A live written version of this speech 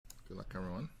luck,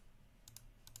 everyone.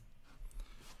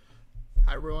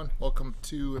 Hi, everyone. Welcome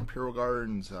to Imperial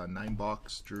Gardens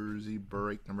 9-box jersey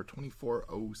break number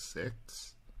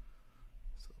 2406.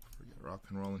 So, if we get rock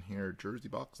and rolling here, jersey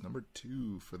box number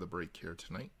 2 for the break here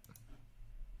tonight.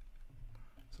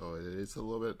 So, it is a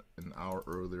little bit an hour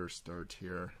earlier start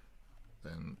here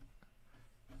than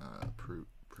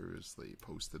previously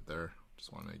posted there.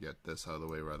 Just wanted to get this out of the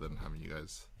way rather than having you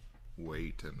guys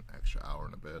wait an extra hour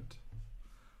and a bit.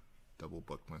 Double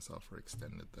booked myself for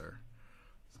extended there.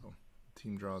 So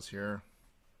team draws here.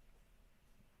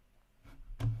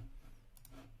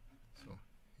 So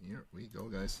here we go,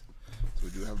 guys. So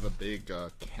we do have the big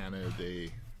Canada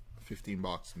Day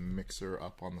 15-box mixer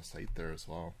up on the site there as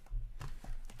well. So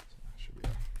that should be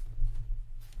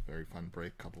a very fun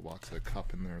break. Couple boxes of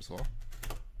cup in there as well.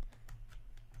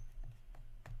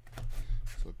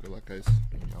 So good luck, guys.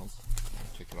 Anything else?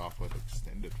 I'll kick it off with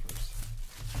extended first.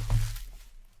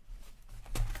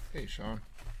 Hey, Sean.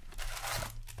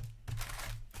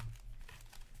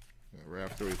 Yeah, right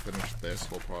after we finish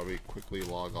this, we'll probably quickly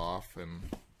log off and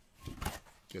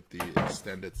get the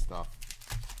extended stuff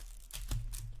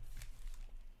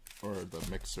or the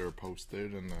mixer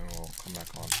posted, and then we'll come back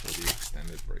on for the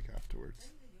extended break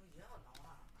afterwards.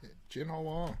 Hey, Jin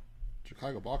Hwa,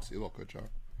 Chicago Box, you look good job.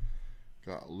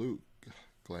 Got Luke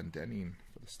Glendenning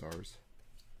for the Stars.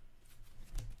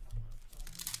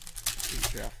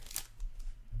 Hey, Jeff.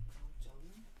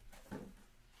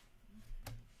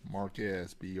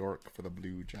 Marcus Bjork for the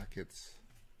Blue Jackets.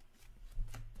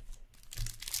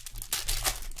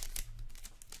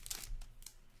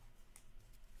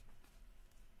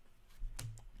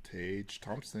 Tage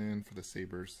Thompson for the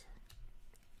Sabres.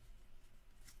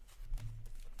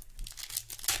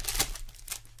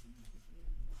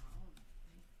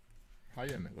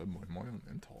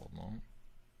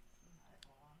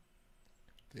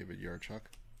 David Yarchuk.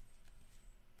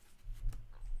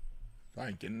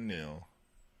 Thank you.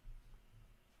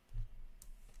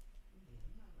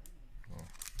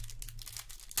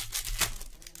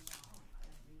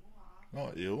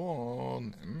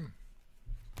 이건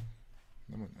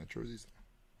그러면 jerseys.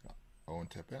 Owen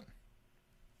Tippett.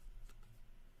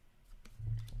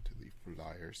 To the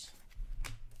Flyers.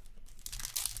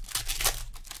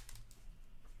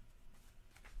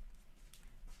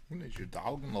 When is your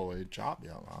dog and low job?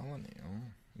 Yeah,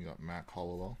 you got Matt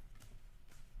Hollowell.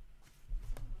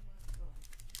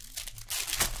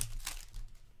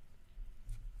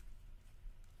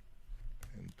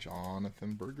 And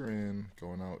Jonathan Bergeron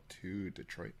going out to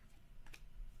Detroit.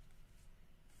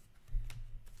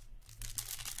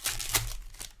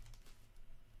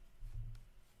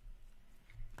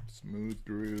 Smooth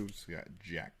Grooves. We got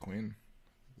Jack Quinn.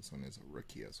 This one is a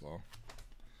rookie as well.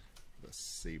 The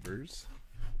Sabres.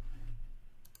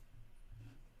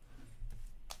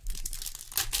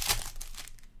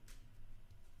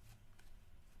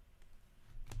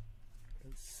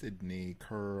 Sidney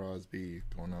Crosby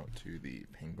going out to the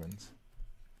Penguins.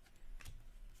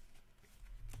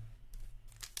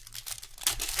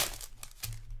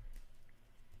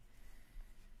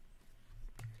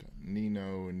 Got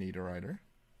Nino Niederreiter.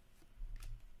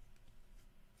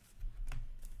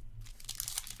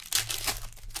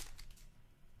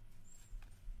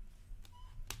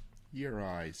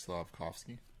 Yuri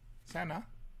Slavkovsky. Sana.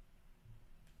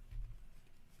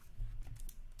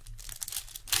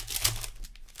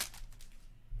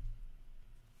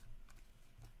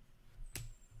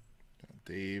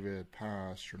 David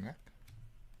Pastrnak.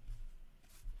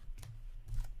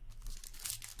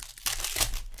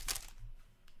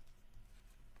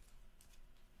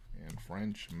 And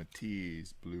French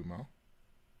Matisse Blumel.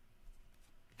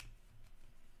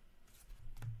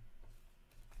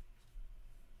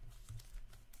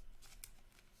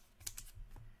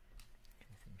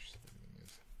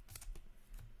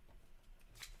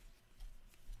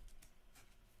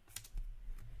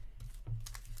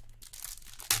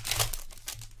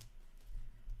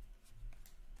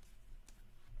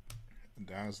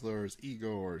 Dazzlers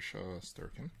Igor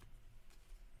Shesterkin.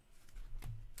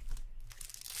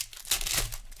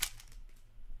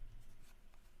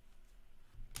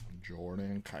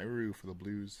 Jordan Kyrou for the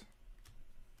Blues.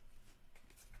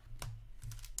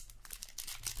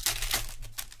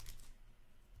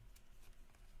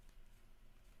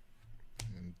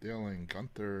 And Dylan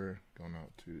Gunther going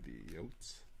out to the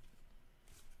Yotes.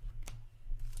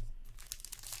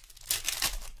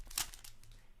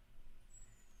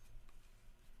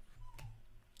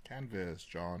 Canvas,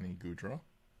 Johnny Gaudreau.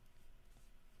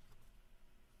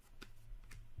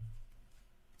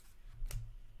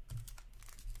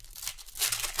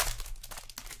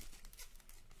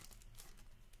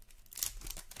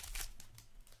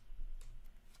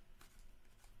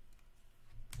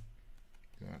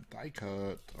 Die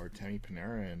cut Artemi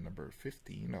Panarin, number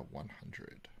 15 of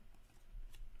 100.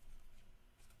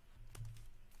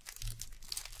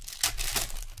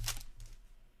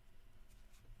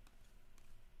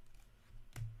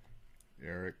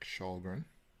 Eric Shalgren.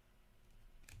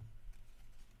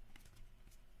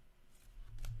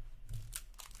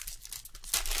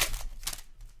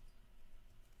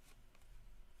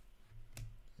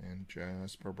 And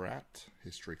Jasper Bratt,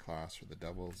 history class for the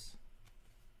Devils.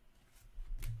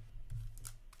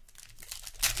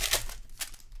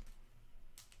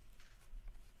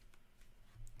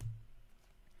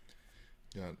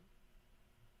 Got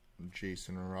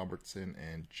Jason Robertson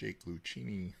and Jake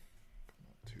Lucchini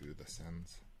to the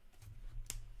Sens.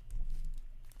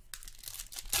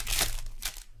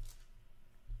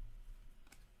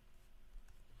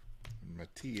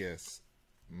 Matthias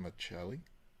Maccelli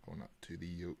going up to the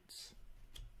Yotes.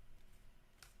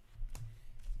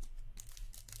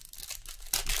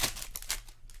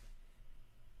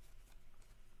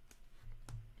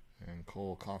 And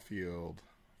Cole Caulfield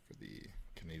for the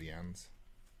Canadiens.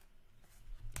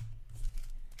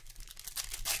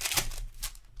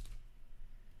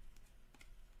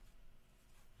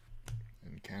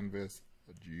 And canvas,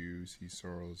 Juicy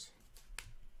Soros.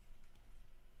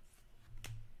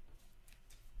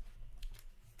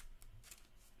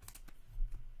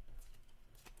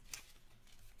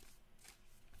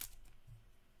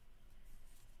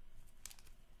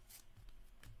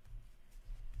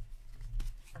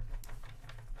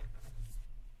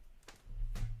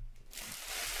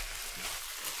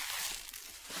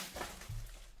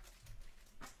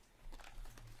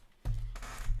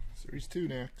 Series 2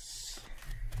 next.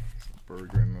 So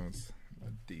Berggren was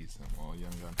a decent little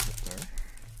young gun hit there.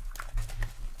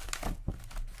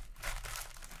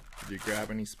 Did you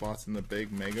grab any spots in the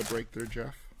big mega break there,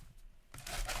 Jeff?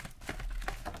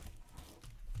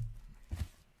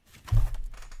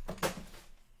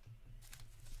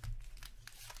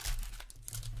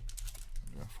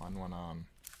 I'm gonna find one on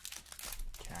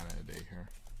Canada Day here.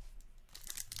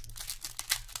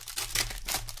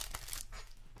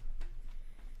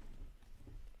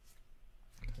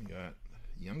 We got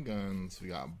Young Guns, we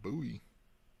got Bowie.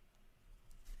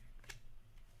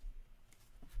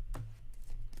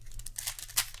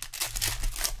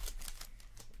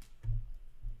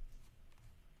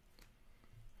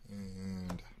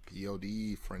 And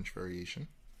POD French variation.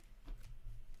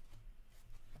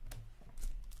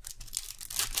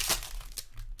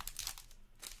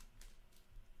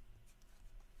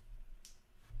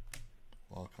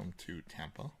 Welcome to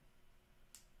Tampa.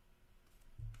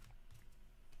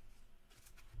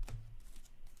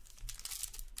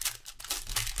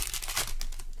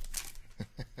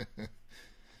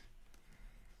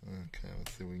 Okay,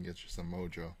 let's see if we can get you some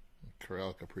mojo.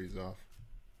 Karel Kaprizov.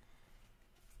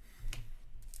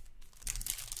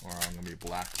 Or I'm going to be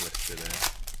blacklisted.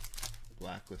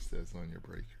 Blacklisted as on your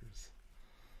breakers.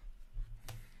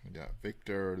 We got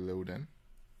Victor Loden.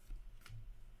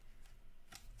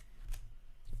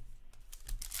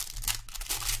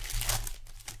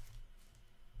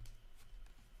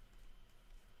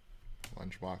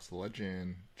 Lunchbox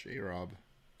Legend, J-Rob.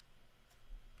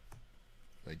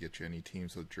 Did I get you any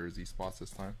teams with jersey spots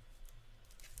this time?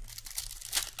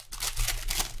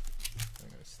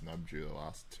 I snubbed you the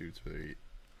last two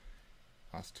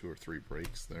or three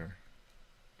breaks there.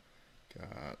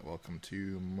 Got welcome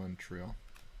to Montreal.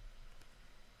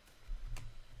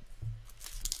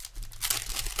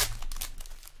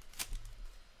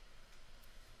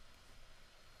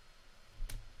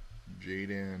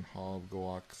 Jaden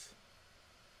Hobgowax.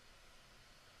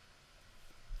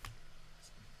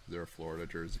 Is there a Florida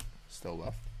jersey still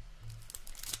left?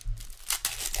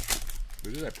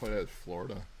 Who did I put at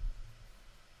Florida?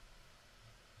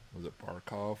 Was it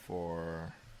Barkov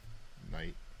or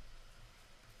Knight?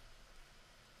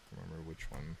 I don't remember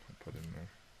which one I put in there.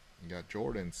 You got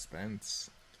Jordan Spence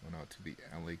going out to the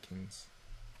LA Kings.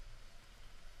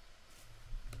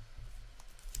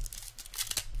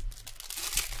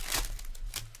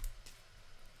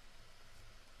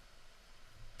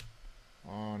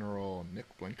 Honor roll, Nick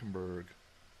Blankenberg.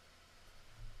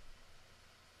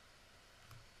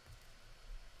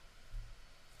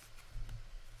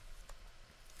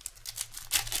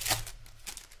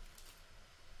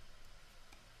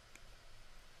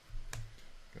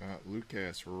 Got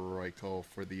Lucas Reichel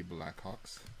for the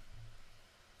Blackhawks.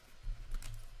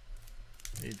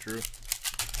 Hey, Drew.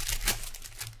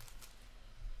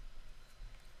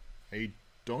 I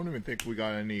don't even think we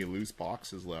got any loose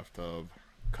boxes left of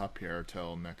Cup here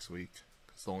till next week.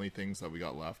 Because the only things that we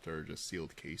got left are just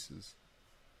sealed cases.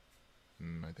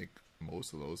 and I think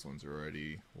most of those ones are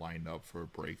already lined up for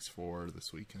breaks for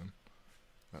this weekend.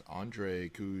 Got Andre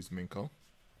Kuzminko.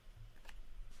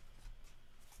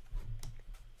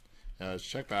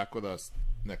 Check back with us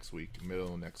next week,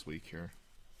 middle of next week here.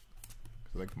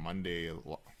 I think Monday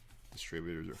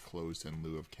distributors are closed in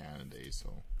lieu of Canada Day,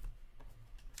 so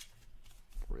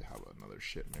probably have another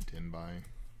shipment in by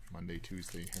Monday,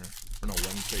 Tuesday here. Or no,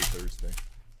 Wednesday, Thursday.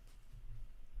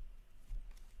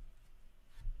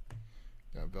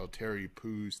 Got Valtteri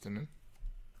Puustinen.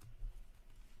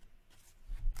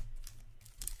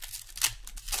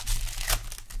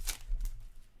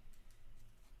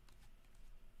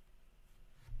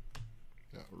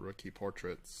 Got rookie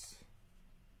portraits.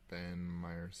 Ben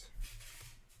Myers.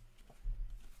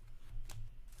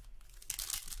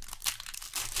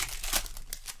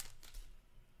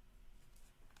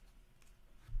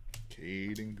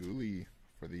 Caden Gooley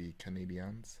for the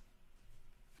Canadiens.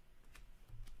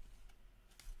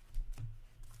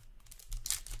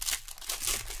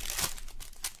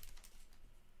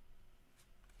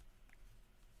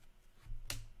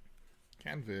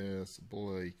 Canvas,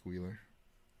 Blake Wheeler.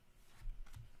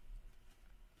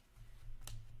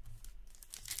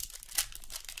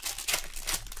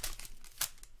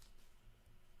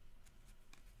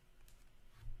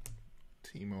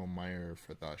 Timo Meyer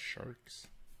for the Sharks.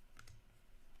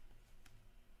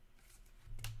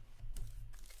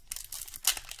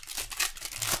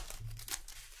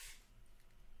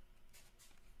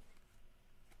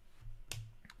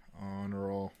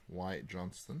 Honorable Wyatt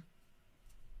Johnston.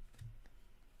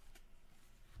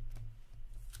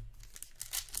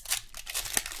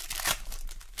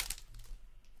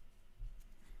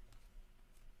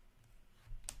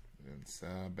 And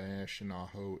Sebastian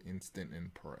Aho, instant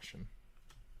impression.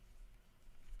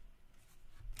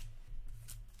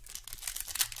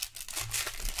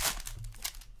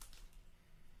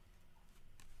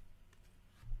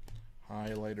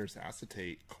 Highlighters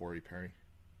acetate, Corey Perry.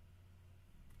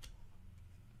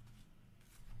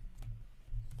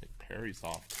 I think Perry's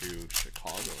off to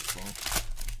Chicago as well.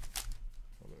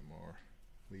 A little bit more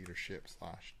leadership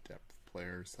 / depth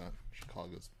players that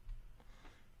Chicago's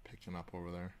picking up over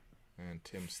there. And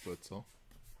Tim Slitzel.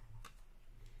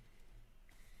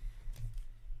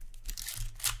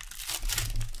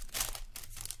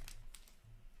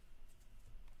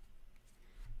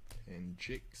 And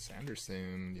Jake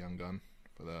Sanderson, young gun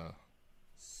for the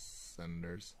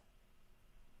Senators.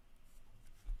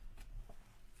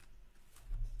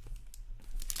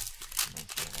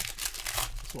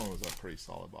 This one was a pretty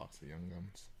solid box of young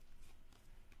guns.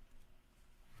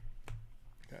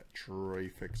 Got Troy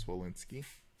Fix-Wolinski.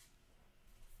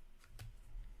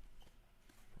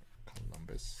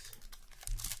 Columbus.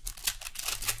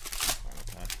 Final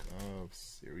pack of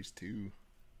Series 2.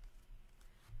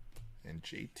 And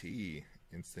JT,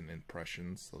 instant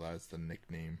impressions, so that's the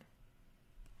nickname.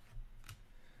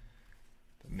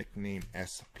 The nickname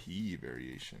SP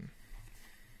variation.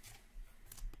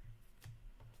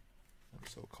 Or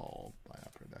so called by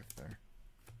Upper Deck there.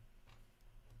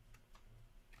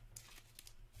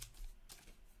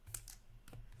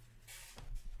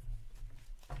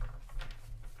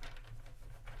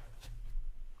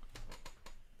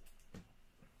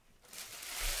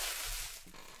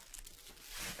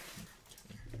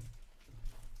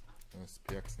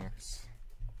 SPX next.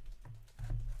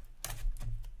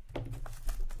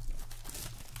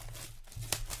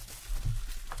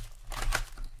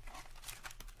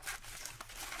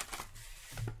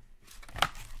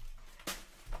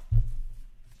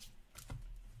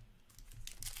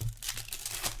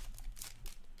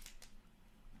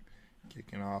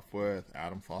 Kicking off with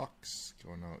Adam Fox,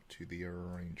 going out to the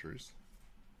Rangers.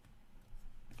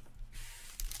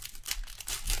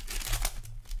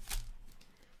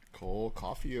 Cole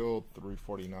Caulfield,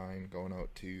 349, going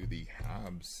out to the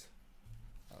Habs.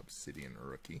 Obsidian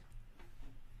rookie.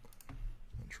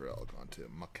 Montreal gone to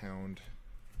McCound.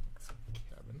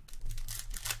 Kevin.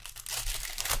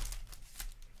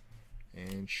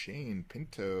 And Shane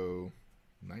Pinto,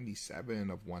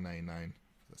 97 of 199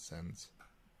 for the Sens.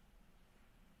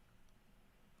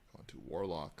 Gone to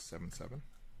Warlock, 77.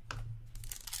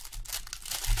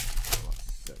 Warlock,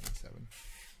 77.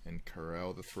 And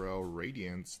Carell the Thrill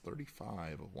Radiance,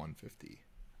 35 of 150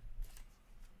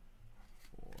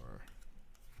 for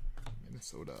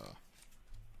Minnesota.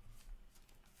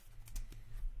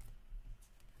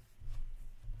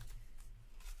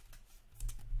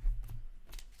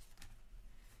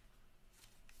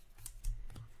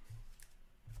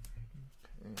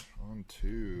 Okay, on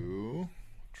to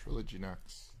Trilogy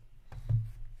next.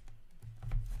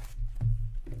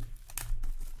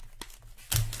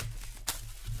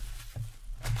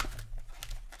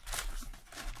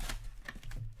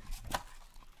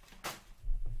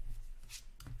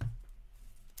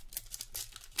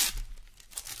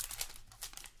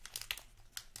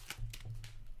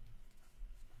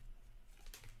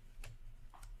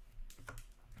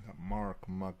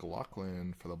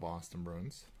 McLaughlin for the Boston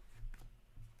Bruins.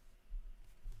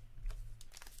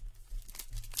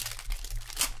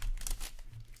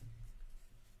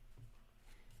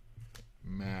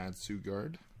 Mad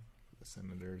Sugard for the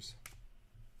Senators.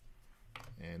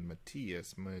 And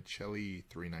Matthias Michelli,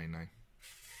 399.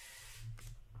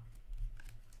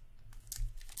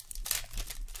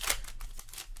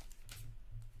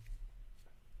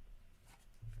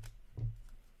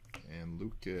 And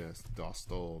Lucas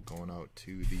Dostal going out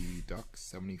to the Ducks,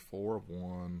 74 of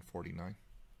 149.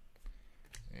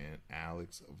 And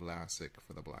Alex Vlasic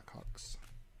for the Blackhawks.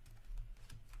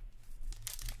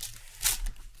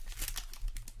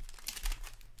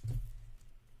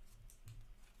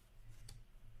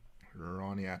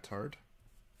 Ronnie Attard.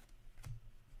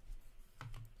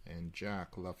 And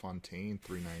Jack LaFontaine,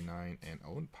 399. And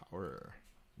Owen Power,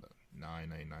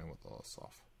 999 with a little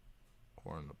soft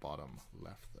core on the bottom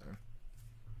left there.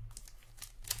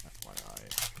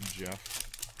 FYI, Jeff.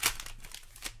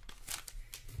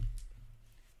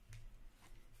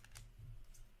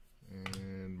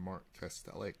 And Mark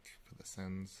Kastelik for the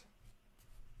Sens.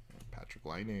 And Patrick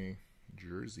Laine,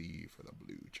 jersey for the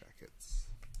Blue Jackets.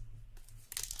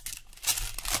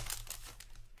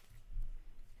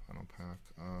 Final pack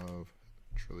of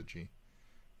Trilogy.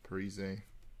 Parise.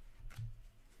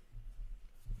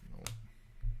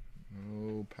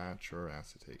 No patch or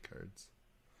acetate cards.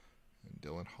 And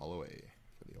Dylan Holloway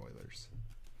for the Oilers.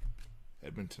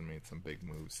 Edmonton made some big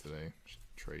moves today,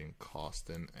 trading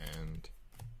Costin and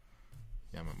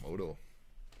Yamamoto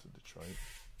to Detroit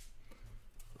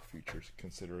for future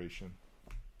consideration.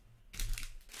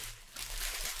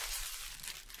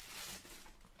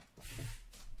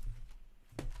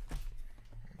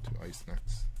 On to Ice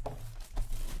next.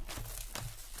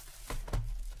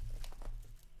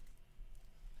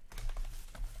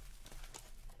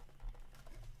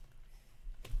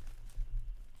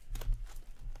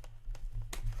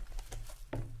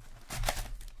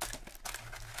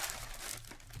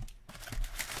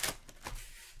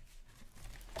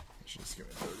 Just give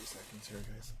me 30 seconds here,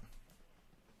 guys.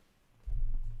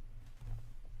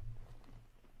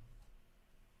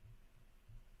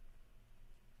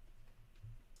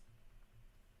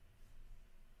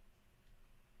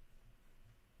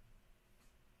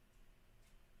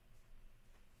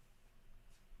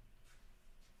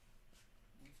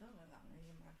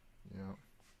 Yeah.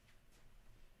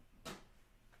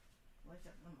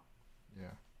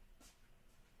 Yeah.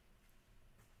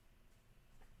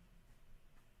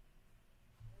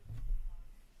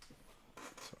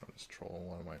 So I'm just trolling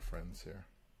one of my friends here,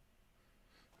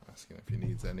 asking if he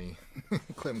needs any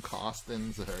Clem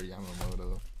Costins or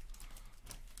Yamamoto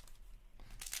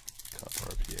Cup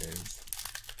RPAs.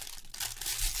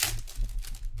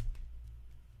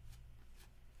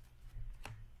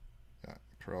 Got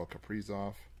Kirill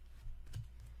Kaprizov,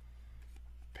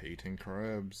 Peyton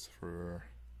Krebs for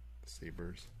the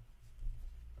Sabres.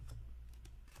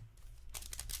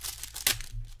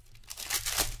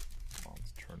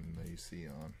 Turning the AC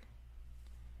on.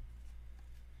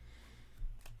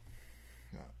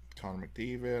 Got Connor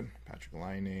McDavid, Patrick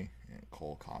Laine, and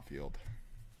Cole Caulfield.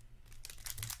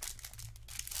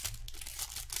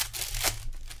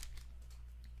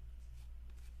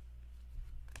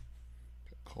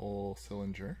 Got Cole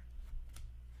Sillinger,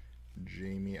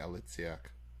 Jamie Alitsiak,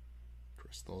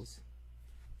 Crystals,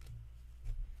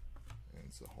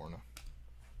 and Zahorna.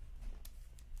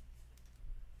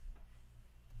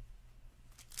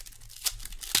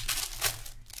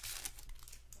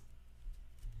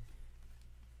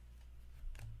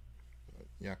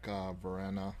 Yaka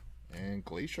Verena and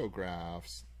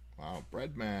Glaciographs. Wow,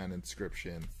 Breadman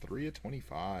inscription, 3 of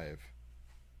 25.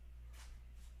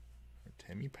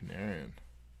 Temi Panarin.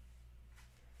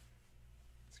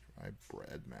 Scribe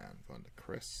Breadman going to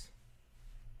Chris.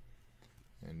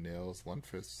 And Nils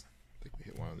Lundqvist. I think we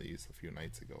hit one of these a few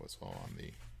nights ago as well on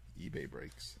the eBay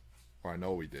breaks. Or I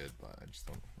know we did, but I just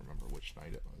don't remember which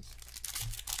night it was.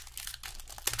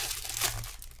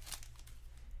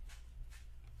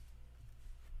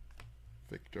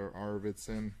 Victor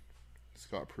Arvidsson,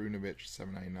 Scott Prunovich,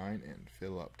 799, and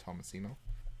Philip Tomasino.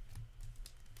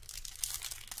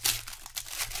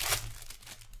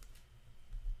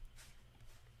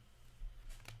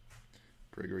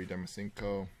 Gregory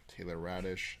Demisenko, Taylor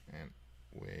Radish, and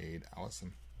Wade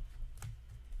Allison.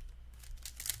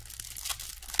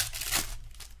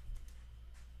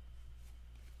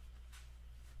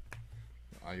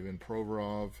 Ivan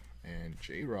Provorov and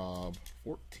J-Rob,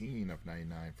 14 of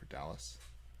 99 for Dallas.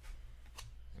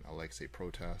 And Alexei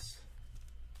Protas.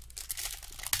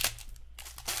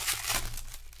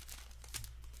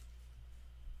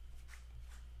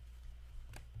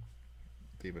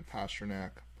 David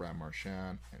Pasternak, Brad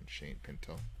Marchand, and Shane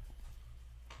Pinto.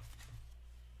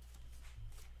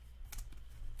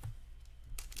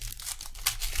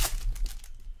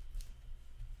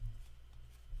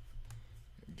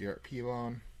 Garrett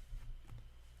Pilon,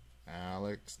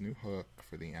 Alex Newhook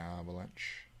for the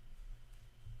Avalanche,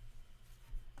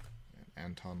 and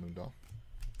Anton Lundell.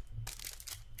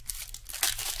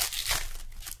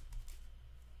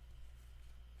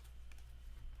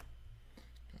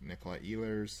 Got Nikolai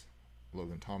Ehlers,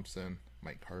 Logan Thompson,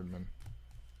 Mike Hardman.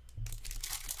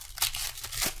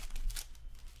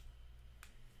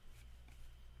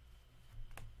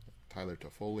 Tyler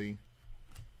Toffoli,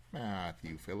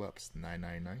 Matthew Phillips,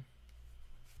 999.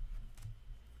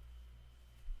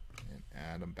 And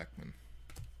Adam Beckman.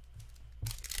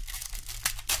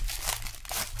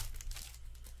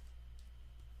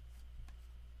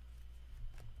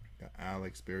 Got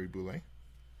Alex Berry-Boulet,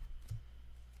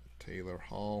 Taylor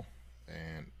Hall,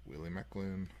 and Willie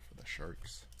McLean for the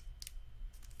Sharks.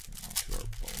 And on to our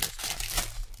bonus package.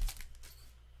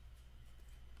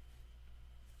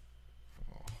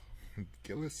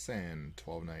 Gillis Sand,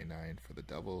 $12.99 for the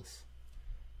Devils,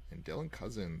 and Dylan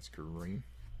Cousins, green,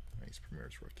 nice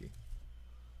Premier's rookie.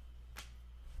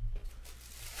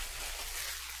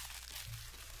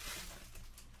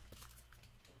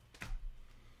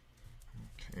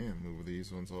 Okay, move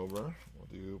these ones over. We'll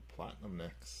do Platinum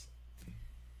next.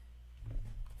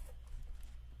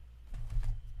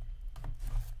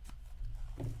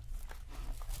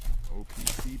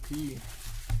 OPCP.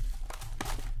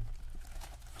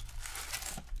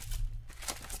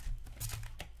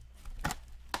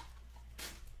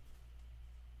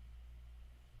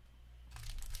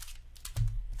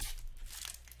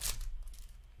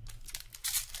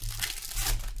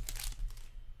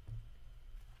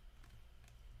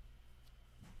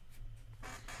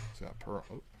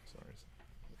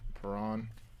 Perron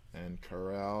and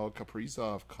Karel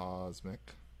Kaprizov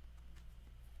Cosmic,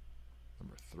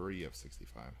 number 3 of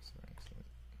 65. Sorry, so I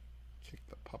kicked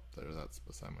the pup there. That's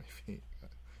beside my feet.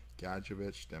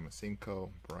 Gadjevich, Demasenko,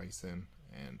 Bryson,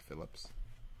 and Phillips.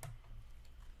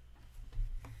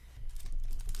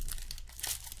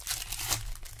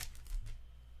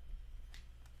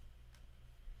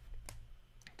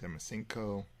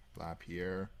 Demasenko,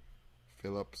 Lapierre,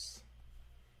 Phillips,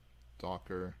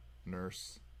 Docker,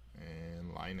 Nurse,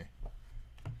 and Line.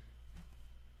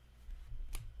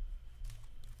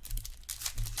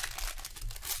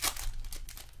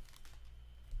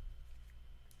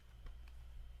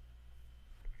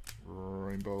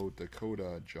 Rainbow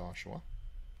Dakota Joshua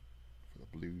for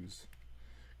the Blues.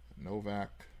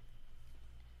 Novak,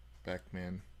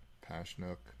 Beckman,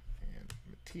 Pashnuk, and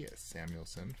Matthias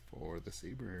Samuelson for the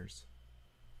Sabres.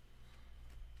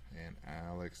 And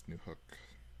Alex Newhook.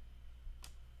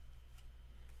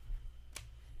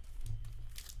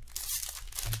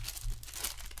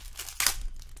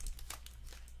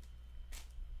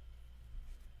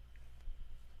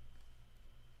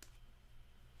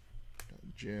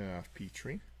 Jeff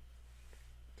Petrie,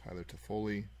 Tyler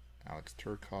Toffoli, Alex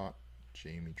Turcotte,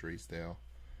 Jamie Drysdale,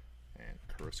 and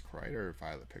Chris Kreider,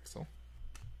 Violet Pixel,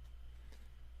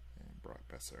 and Brock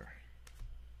Besser.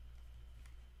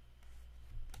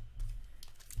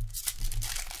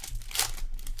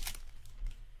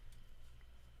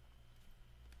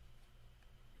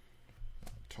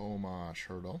 Tomas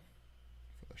Hertl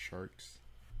for the Sharks,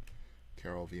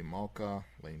 Carol V. Malka,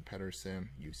 Lane Pedersen,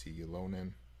 UC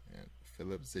Ylonen, and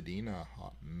Philip Zadina,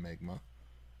 Hot Magma,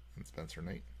 and Spencer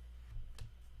Knight.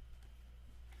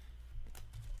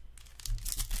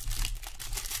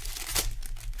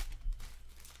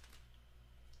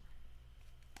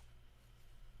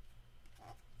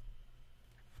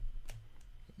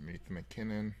 Nathan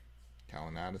McKinnon,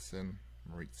 Callan Addison,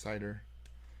 Maurice Sider,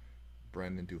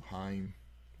 Brendan Duheim,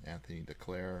 Anthony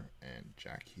DeClaire, and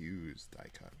Jack Hughes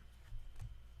die cut.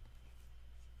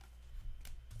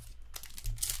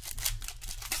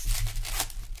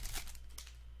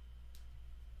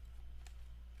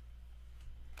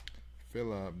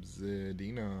 Philip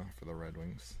Zadina for the Red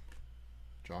Wings.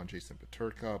 John Jason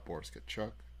Peterka, Boris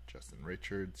Kachuk, Justin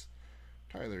Richards,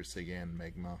 Tyler Seguin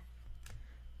Magma,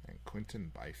 and Quinton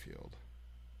Byfield.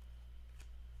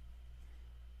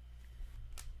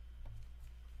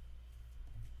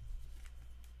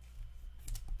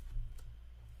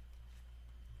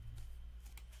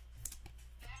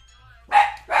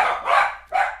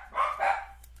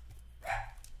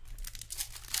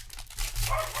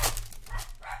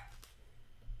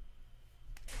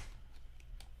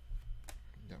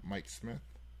 Mike Smith,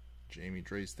 Jamie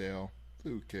Drysdale,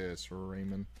 Lucas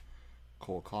Raymond,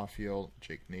 Cole Caulfield,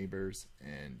 Jake Neighbors,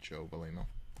 and Joe Valeno.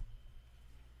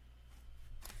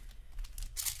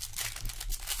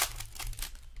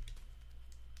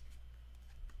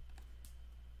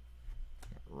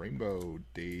 Rainbow,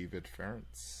 David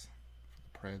Ferentz for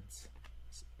the Preds,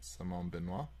 Simon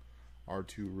Benoit,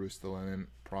 R2 Rustalainen,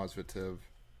 Prosvetov,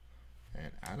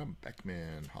 and Adam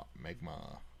Beckman, Hot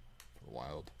Magma for the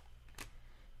Wild,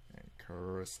 and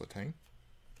Chris Letang.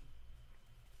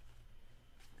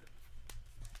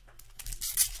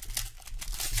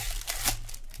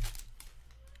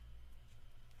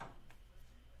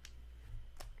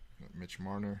 Mitch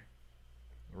Marner,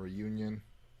 Reunion,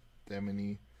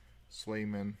 Demony,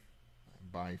 Swayman,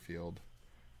 Byfield,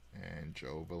 and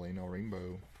Joe Veleno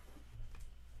Rainbow.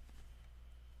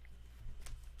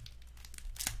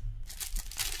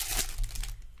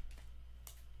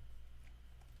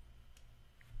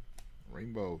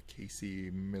 Rainbow, Casey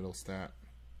Middlestat,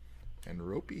 and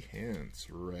Ropey Hintz,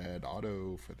 red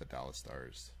auto for the Dallas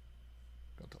Stars.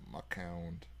 Go to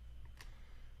Muckhound,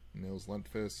 Nils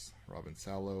Lundqvist, Robin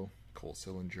Salo, Cole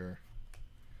Sillinger,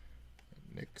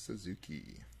 and Nick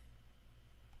Suzuki.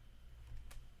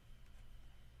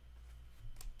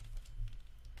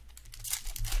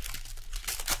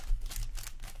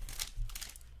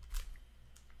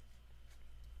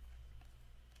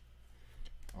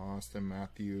 Austin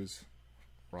Matthews,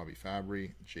 Robbie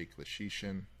Fabry, Jake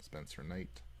Lashishin, Spencer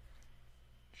Knight,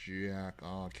 Jack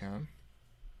Alcan,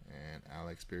 and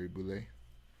Alex Berry-Boulet.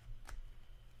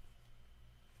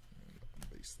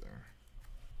 Base there.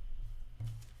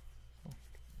 So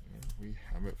we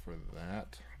have it for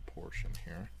that portion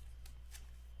here.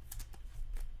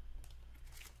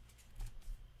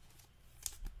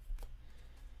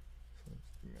 So let's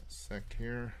give me a sec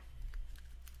here.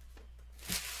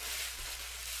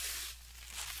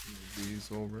 Move these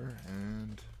over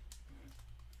and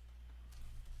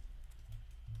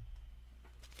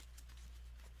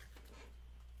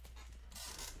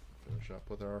finish up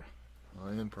with our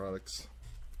high-end products.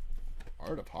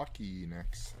 Art of Hockey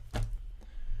next.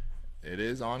 It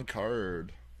is on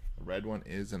card. The red one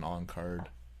is an on card.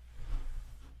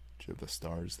 Do you have the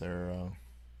stars there,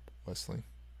 Wesley?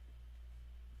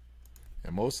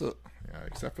 And most of, yeah,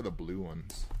 except for the blue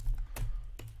ones.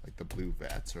 Like the blue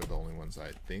Vets are the only ones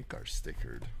I think are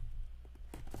stickered.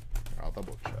 I'll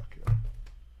double check here.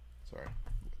 Sorry.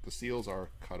 The seals are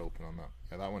cut open on that.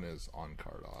 Yeah, that one is on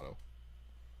card auto.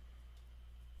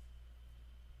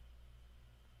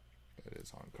 It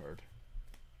is on card.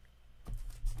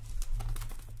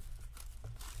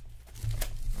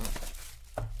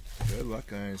 Oh. Good luck,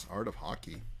 guys. Art of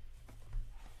Hockey.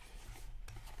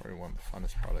 Probably one of the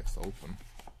funnest products to open.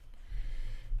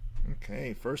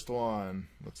 Okay, first one.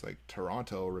 Looks like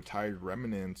Toronto. Retired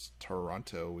Remnants.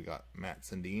 Toronto. We got Matt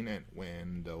Sundin and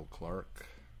Wendell Clark.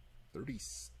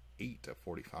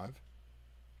 38/45.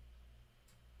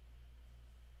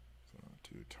 So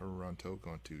to Toronto.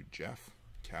 Going to Jeff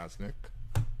Kasnick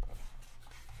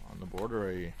on the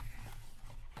border.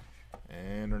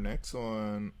 And our next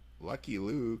one, Lucky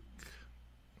Luke.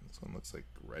 This one looks like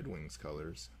Red Wings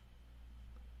colors.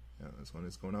 Yeah, this one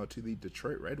is going out to the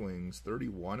Detroit Red Wings.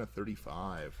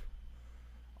 31/35.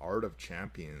 Art of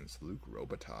Champions, Luke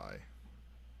Robitaille.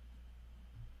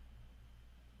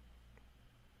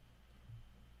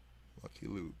 Lucky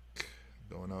Luke.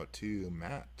 Going out to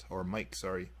Matt, or Mike,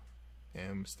 sorry.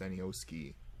 M.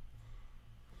 Staniowski.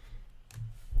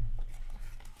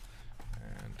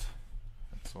 And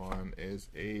this one is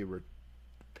a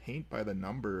paint by the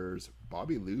numbers,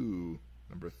 Bobby Lou,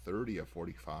 number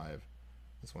 30/45.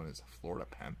 This one is Florida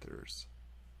Panthers.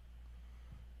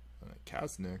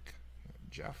 Kasnick,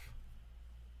 Jeff.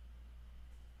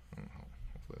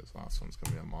 Hopefully this last one's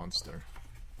going to be a monster.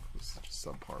 This is just a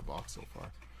subpar box so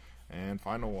far. And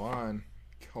final one,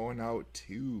 going out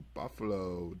to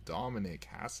Buffalo, Dominic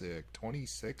Hasek,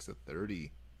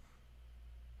 26/30.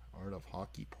 Art of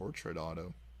Hockey portrait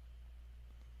auto.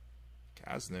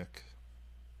 Kasnick.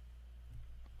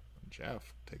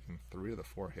 Jeff taking 3 of the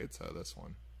 4 hits out of this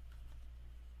one.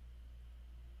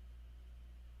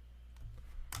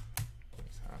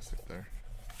 There's Hasek there.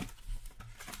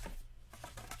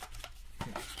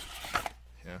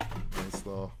 Yeah, nice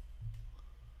little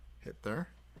hit there.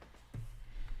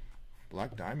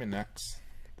 Black Diamond next.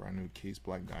 Brand new case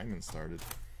Black Diamond started.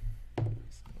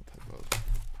 What type of,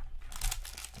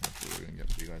 hopefully we're going to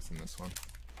get for you guys in this one.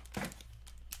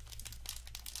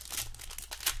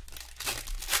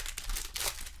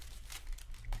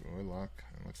 Good luck.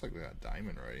 It looks like we got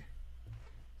Diamond already.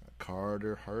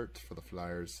 Carter Hart for the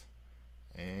Flyers.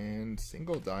 And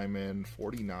single Diamond,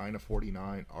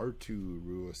 49/49. R2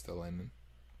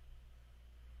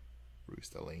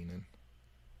 Rustalainen.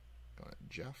 Got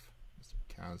Jeff. Mr.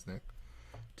 Kasnick.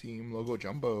 Team logo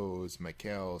jumbos,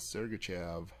 Mikhail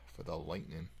Sergachev for the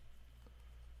Lightning.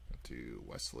 To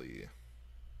Wesley.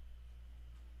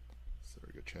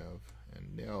 Sergachev,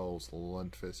 and Nils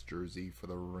Lundqvist jersey for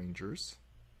the Rangers.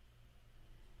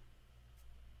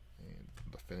 And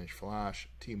the Finnish Flash,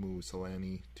 Teemu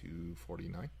Selanne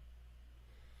 /49.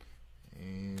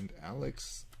 And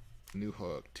Alex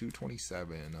Newhook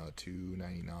 227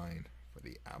 299 for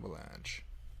the Avalanche.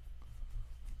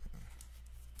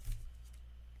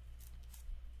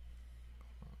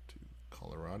 To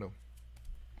Colorado.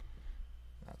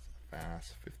 That's a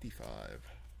fast 55.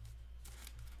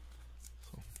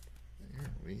 So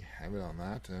there we have it on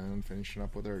that, and finishing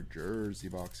up with our jersey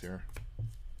box here.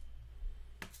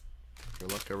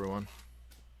 Good luck, everyone.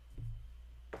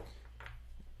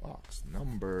 Box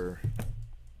number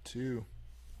 2.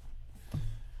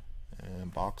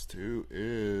 And box 2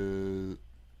 is,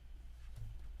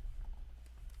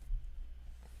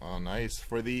 oh, nice,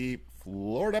 for the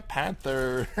Florida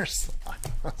Panthers.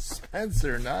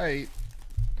 Spencer Knight.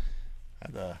 I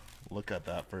had to look at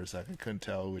that for a second. Couldn't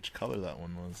tell which color that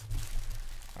one was.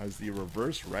 As the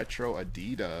reverse retro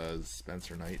Adidas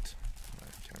Spencer Knight. I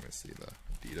can't even see the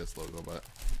Adidas logo, but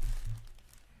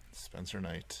Spencer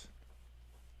Knight.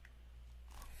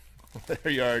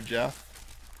 There you are, Jeff.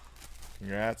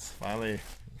 Congrats, finally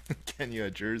getting you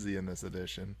a jersey in this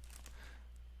edition.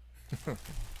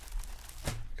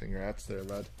 Congrats there,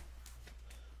 bud.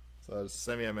 So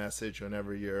send me a message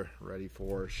whenever you're ready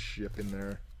for shipping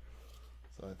there.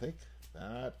 So I think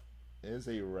that is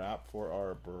a wrap for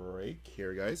our break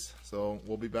here, guys. So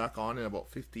we'll be back on in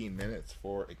about 15 minutes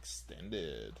for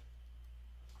extended.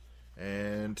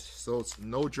 And so it's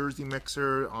no jersey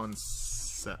mixer on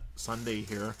Sunday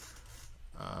here.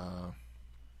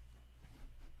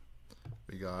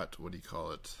 We got, what do you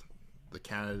call it, the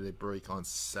Canada break on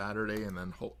Saturday, and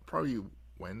then probably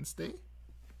Wednesday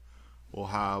we'll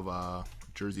have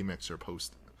jersey mixer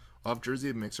post. I'll have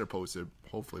jersey mixer posted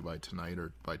hopefully by tonight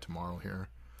or by tomorrow here,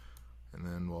 and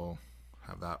then we'll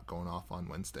have that going off on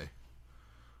Wednesday.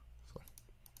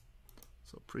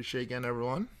 So appreciate again,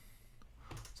 everyone.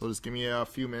 So just give me a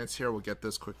few minutes here. We'll get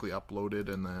this quickly uploaded,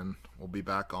 and then we'll be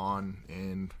back on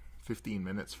in 15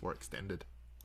 minutes for extended.